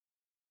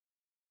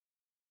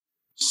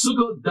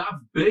Sukkah Daf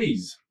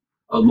Beis.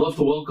 I'd love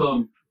to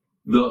welcome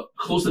the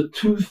close to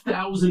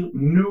 2,000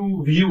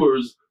 new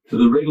viewers to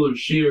the regular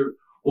shir.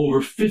 Over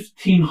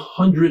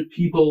 1,500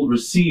 people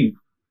received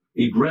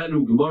a brand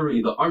new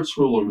Gemara, the Art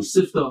Scroll or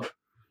Masifta.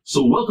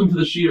 So welcome to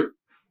the shir.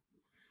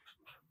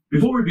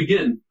 Before we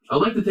begin, I'd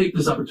like to take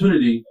this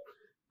opportunity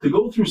to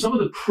go through some of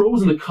the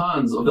pros and the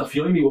cons of Daf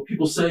Yomi, what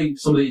people say,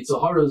 some of the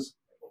Yitzaharas.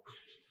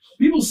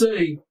 People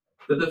say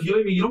that Daf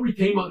Yomi, you don't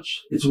retain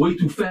much, it's way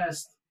too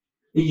fast.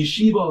 In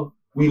Yeshiva,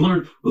 we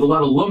learned with a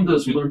lot of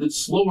lumdas, we learned it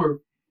slower.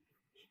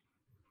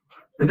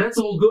 And that's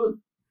all good.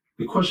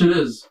 The question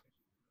is,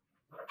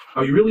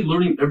 are you really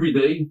learning every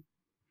day,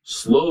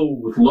 slow,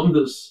 with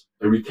lumdas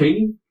and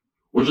retaining,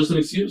 or just an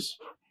excuse?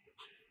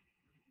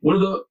 One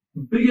of the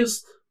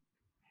biggest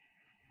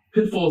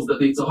pitfalls that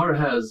the Yitzhahara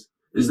has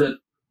is that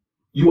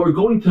you are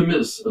going to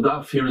miss a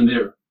daf here and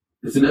there.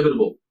 It's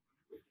inevitable.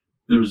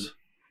 There's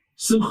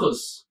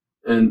simchas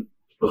and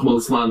Rahman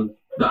Islam,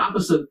 the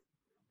opposite,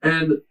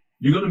 and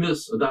you're going to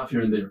miss a daf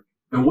here and there.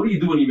 And what do you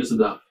do when you miss a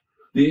daf?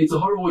 The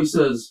Yitzhahara always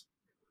says,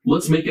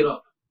 let's make it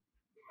up.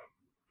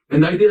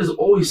 And the idea is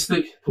always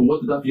stick to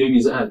what the Daf Yomi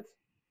is at.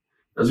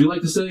 As we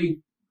like to say,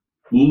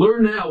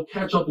 learn now,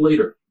 catch up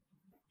later.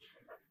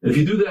 And if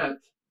you do that,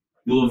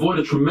 you'll avoid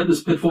a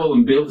tremendous pitfall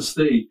and be able to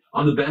stay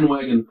on the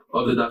bandwagon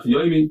of the Daf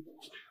Yomi.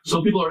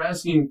 Some people are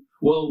asking,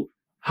 well,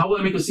 how will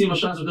I make a Siyum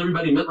Shas with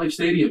everybody in MetLife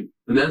Stadium?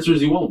 And the answer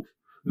is you won't.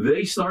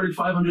 They started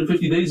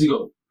 550 days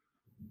ago.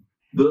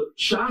 The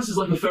Shas is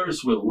like a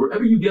Ferris wheel.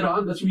 Wherever you get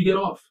on, that's where you get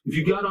off. If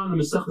you got on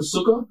the Masech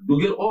Sukkah, you'll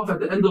get off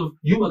at the end of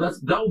Yuma.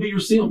 That will be your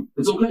Siyum.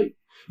 It's okay.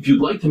 If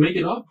you'd like to make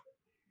it up,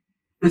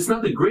 it's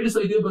not the greatest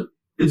idea, but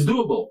it's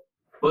doable.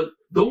 But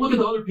don't look at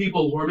the other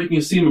people who are making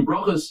a Siyum in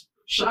Brachas.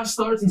 Shas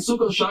starts in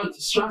Sukkah,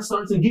 Shas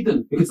starts in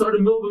Gittin. It can start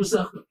in the middle of a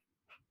Masechta.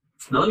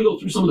 Now let me go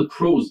through some of the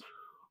pros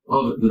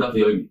of the Daf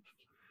Yomi.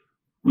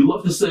 We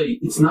love to say,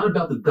 it's not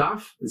about the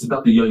Daf, it's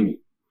about the Yomi.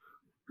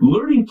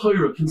 Learning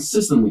Torah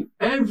consistently,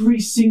 every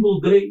single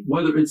day,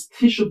 whether it's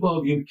Tisha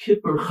B'Av, Yom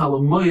Kippur,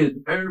 Chol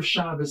Hamoed, Erev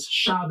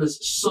Shabbos,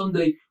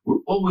 Sunday, we're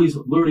always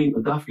learning a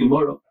Daf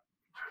Gemara.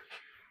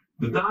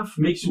 The Daf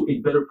makes you a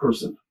better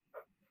person.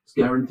 It's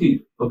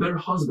guaranteed. A better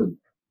husband,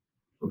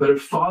 a better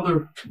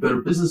father, a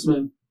better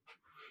businessman.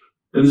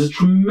 And there's a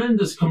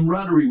tremendous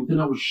camaraderie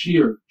within our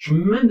shir,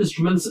 tremendous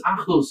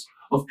achdos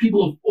of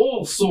people of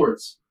all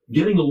sorts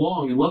getting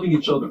along and loving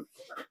each other.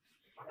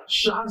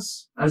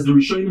 Shas, as the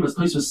Rishonim, as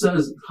Tosfos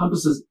says,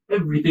 encompasses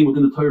everything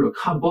within the Torah,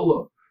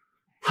 Kabbalah,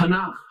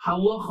 Tanakh,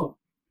 Halacha.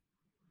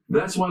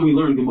 That's why we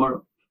learn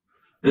Gemara.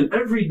 And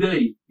every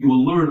day you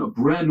will learn a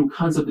brand new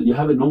concept that you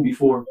haven't known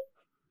before.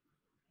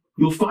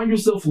 You'll find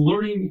yourself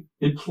learning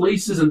in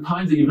places and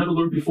times that you've never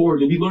learned before.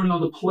 You'll be learning on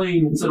the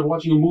plane instead of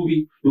watching a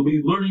movie. You'll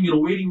be learning in a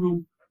waiting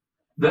room.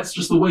 That's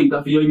just the way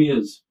Daf Yomi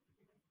is.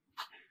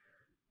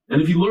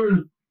 And if you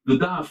learn the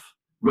Daf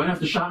right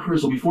after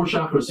Shacharis or before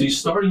Shacharis, so you're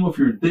starting off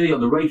your day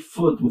on the right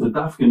foot with a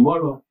Daf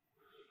Gemara.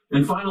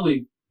 And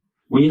finally,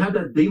 when you have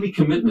that daily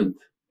commitment,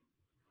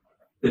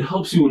 it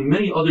helps you in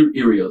many other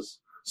areas,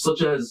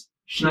 such as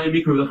Shnai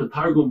Mikra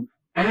Targum,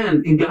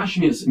 and in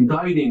Gashmias, in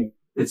dieting,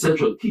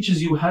 etc. It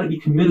teaches you how to be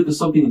committed to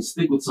something and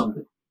stick with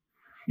something.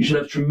 You should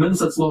have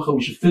tremendous atzlacha.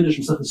 We should finish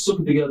Masechet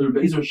Sukkah together,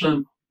 Be'ezer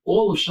Hashem,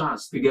 all of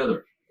Shas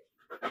together.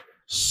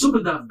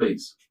 Sukkah Daf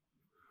Beis.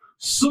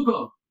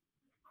 Sukkah,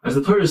 as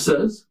the Torah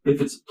says,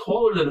 if it's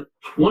taller than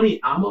 20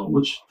 amma,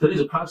 which today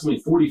is approximately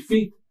 40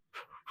 feet,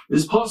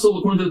 is possible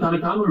according to the Tanna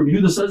Kamma. Rabbi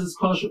Yehuda says it's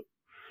kosher.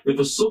 If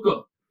a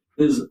sukkah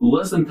is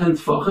less than 10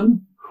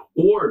 tefachim,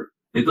 or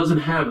it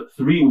doesn't have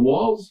 3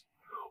 walls,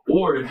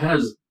 or it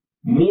has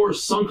more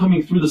sun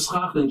coming through the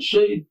schach than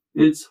shade,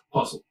 it's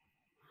possible.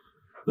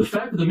 The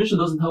fact that the Mishnah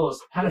doesn't tell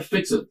us how to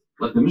fix it,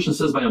 like the Mishnah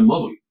says by a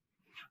mavoi.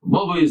 A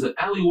mavoi is an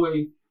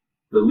alleyway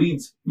that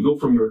leads, you go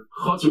from your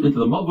chutzner into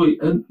the mavoi,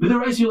 and with the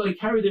rice you like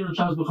carry there in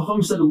Shabbos, but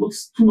Chacham said it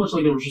looks too much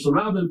like a Rosh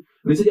Hashanah, and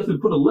they said you have to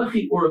put a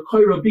lechi or a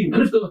kaira beam,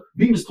 and if the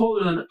beam is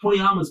taller than 20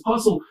 amma, it's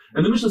possible,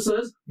 and the Mishnah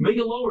says, make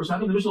it lower. So how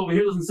come the Mishnah over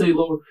here doesn't say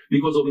lower?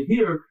 Because over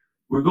here,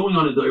 we're going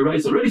on a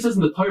da'iraisa. It already says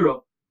in the Torah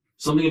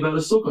something about a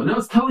sukkah. Now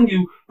it's telling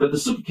you that the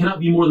sukkah cannot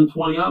be more than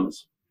 20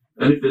 ammas.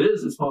 And if it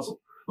is, it's possible.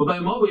 But by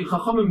a mavoi,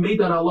 Chachamim made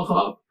that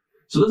halacha up.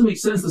 So it doesn't make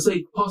sense to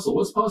say puzzle.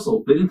 What's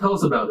puzzle? They didn't tell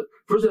us about it.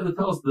 First they have to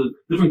tell us the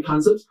different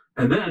concepts,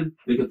 and then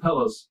they can tell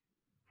us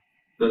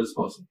that it's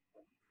possible.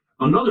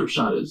 Another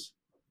shot is,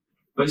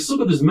 by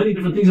sukkah there's many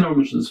different things in our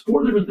Mishnah. There's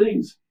 4 different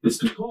things. It's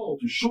too tall,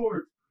 too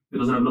short, it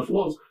doesn't have enough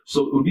walls.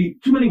 So it would be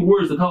too many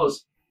words to tell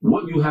us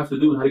what you have to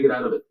do and how to get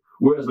out of it.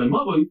 Whereas by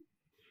mavoi,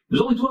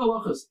 there's only 2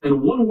 halachas,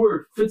 and 1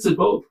 word fits it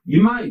both.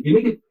 You make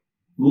it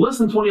less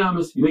than 20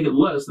 amas, you make it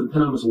less than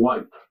 10 amas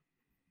wide.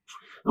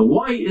 Now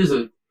why is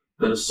it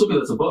that a sukkah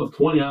that's above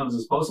 20 amas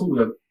is possible? We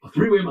have a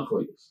 3-way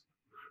machlokes.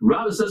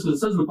 Rabbah says, because it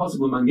says in the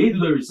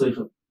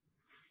pasuk,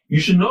 you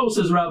should know,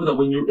 says Rabbah, that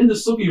when you're in the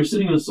sukkah, you're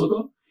sitting in a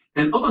sukkah,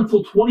 and up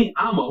until 20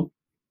 amma,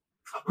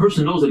 a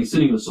person knows that he's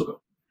sitting in a sukkah.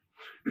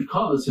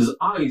 Because his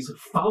eyes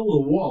follow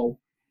the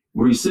wall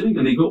where he's sitting,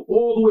 and they go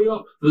all the way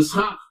up to the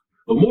schach.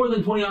 But more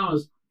than 20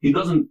 amas, he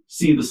doesn't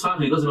see the schach,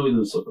 and he doesn't know he's in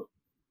the sukkah.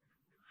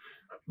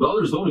 The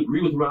others don't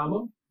agree with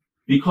Rabbah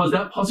because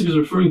that pasuk is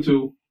referring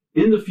to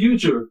in the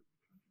future.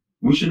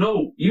 We should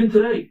know, even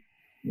today,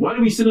 why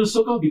do we sit in a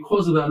sukkah?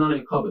 Because of the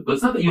Ananei Kavod. But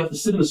it's not that you have to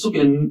sit in a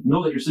sukkah and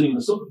know that you're sitting in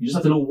a sukkah. You just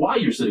have to know why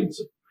you're sitting in a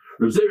sukkah.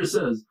 Reb Zera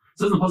says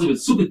in the pasuk,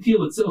 it's sukkah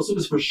til itself, sukkah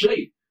is for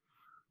shade.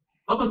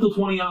 Up until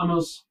 20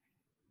 amos,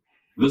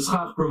 the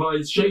schach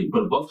provides shade,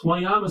 but above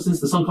 20 amos,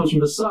 since the sun comes from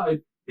the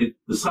side,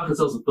 the schach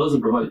itself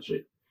doesn't provide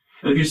shade.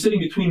 And if you're sitting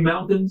between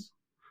mountains,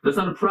 that's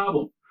not a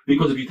problem,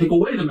 because if you take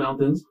away the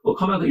mountains, it'll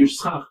come out that your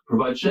schach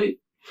provides shade.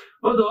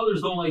 But the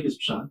others don't like his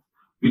pshat,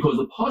 because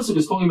the pasuk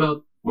is talking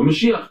about when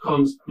Mashiach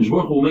comes,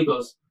 Yishborach will make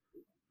us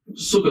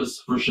sukkahs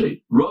for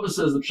shade. Rava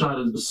says the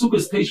pshat is the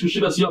sukkahs teish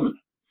v'shivas yamin.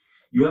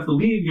 You have to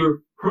leave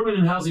your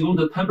permanent housing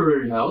into a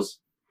temporary house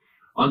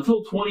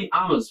until 20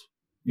 amos.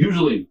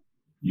 Usually,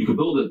 you could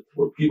build it,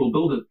 or people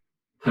build it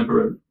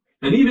temporary.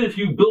 And even if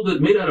you build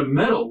it made out of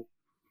metal,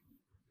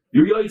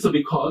 you're yaitza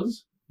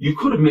because you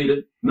could have made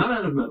it not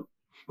out of metal.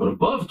 But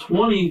above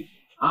 20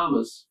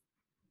 amos,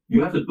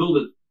 you have to build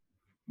it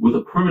with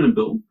a permanent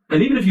build.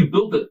 And even if you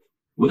build it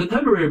with a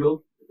temporary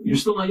build, you're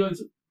still not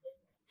yaitza.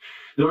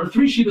 There are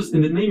three shittas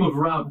in the name of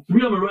Rab.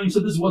 Three Amoraim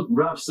said this is what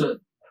Rab said.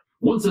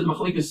 One said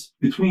machlekes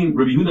between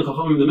Rabbi Yehuda and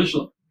Chachamim in the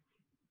Mishnah.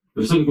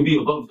 If something can be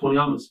above 20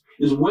 amos,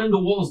 is when the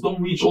walls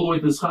don't reach all the way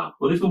to the schach.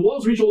 But if the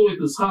walls reach all the way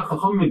to the schach,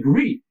 Chachamim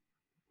agree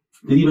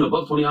that even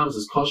above 20 amos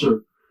is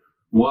kosher.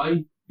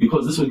 Why?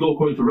 Because this would go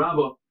according to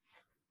Rabbah,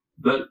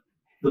 that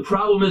the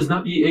problem is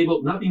not being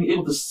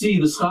able to see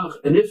the schach,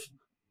 and if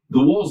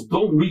the walls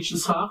don't reach the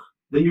schach,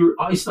 then your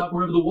eyes stop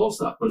wherever the walls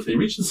stop. But if they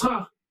reach the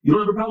schach, you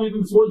don't have a problem even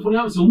if it's more than 20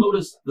 amos, you'll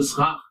notice the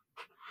schach.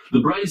 The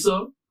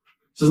Braisa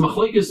says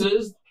machlekes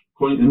is,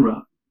 according to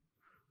Rab,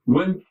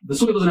 when the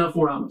sukkah doesn't have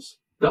 4 amos.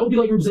 That would be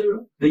like Reb Zera,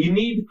 that you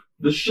need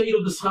the shade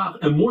of the schach,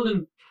 and more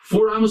than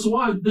 4 amos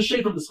wide, the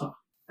shade from the schach.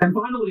 And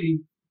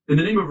finally, in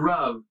the name of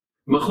Rav,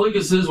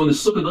 machlekes is when the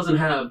sukkah doesn't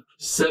have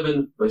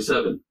 7 by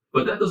 7.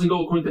 But that doesn't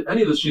go according to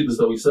any of the shittas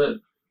that we said,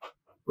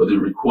 whether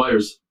it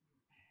requires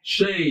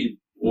shade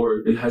or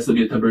it has to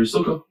be a temporary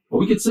sukkah. But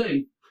we could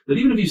say that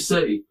even if you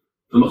say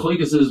the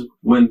machlekes is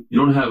when you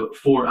don't have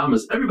 4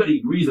 amos, everybody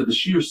agrees that the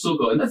sheer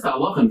sukkah, and that's the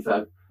halacha in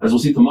fact, as we'll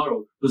see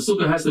tomorrow, the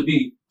sukkah has to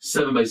be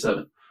 7 by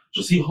 7.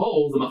 Just he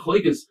holds the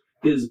machlekes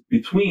is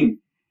between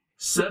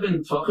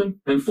 7 tefachim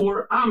and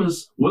 4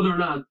 amos, whether or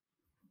not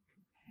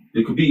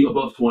it could be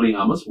above 20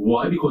 amos.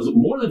 Why? Because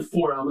more than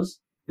 4 amos,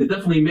 it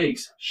definitely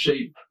makes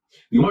shade.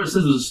 The Gemara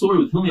says there's a story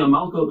with Hilni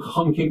Amalka. The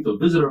Chacham came to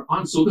visit her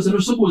on Sukkot, and her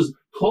Sukkah was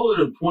taller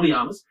than 20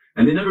 amos,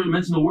 and they never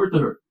mentioned a word to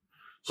her.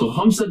 So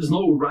Chacham said there's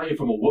no raya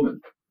from a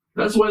woman.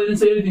 That's why they didn't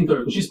say anything to her,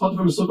 because she's part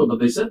from a Sukkah. But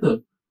they said to her,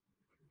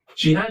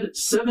 she had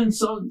 7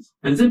 sons,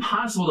 and it's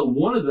impossible that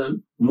one of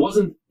them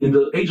wasn't in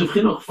the age of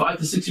chinuch, 5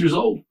 to 6 years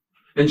old.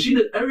 And she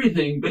did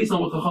everything based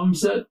on what Chacham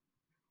said.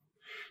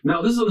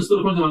 Now, this is understood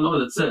according to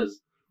Manona that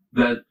says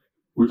that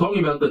we're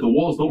talking about that the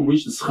walls don't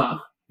reach the schach,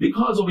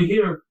 because over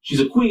here she's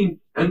a queen,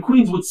 and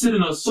queens would sit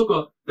in a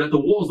sukkah that the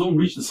walls don't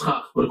reach the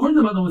schach. But according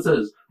to Manona, it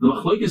says the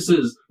machlekes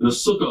is in a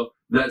sukkah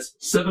that's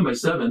 7 by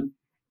 7.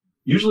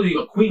 Usually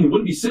a queen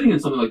wouldn't be sitting in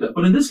something like that.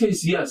 But in this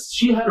case, yes,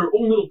 she had her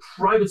own little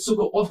private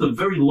sukkah off the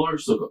very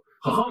large sukkah.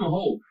 Chacham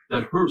hold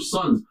that her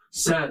sons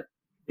sat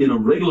in a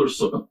regular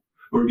sukkah.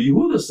 But Rabbi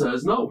Yehuda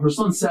says, no, her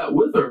son sat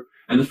with her.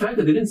 And the fact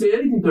that they didn't say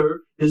anything to her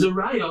is a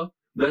raya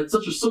that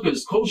such a sukkah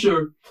is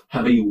kosher.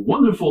 Have a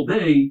wonderful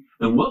day,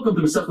 and welcome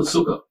to Masechta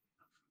Sukkah.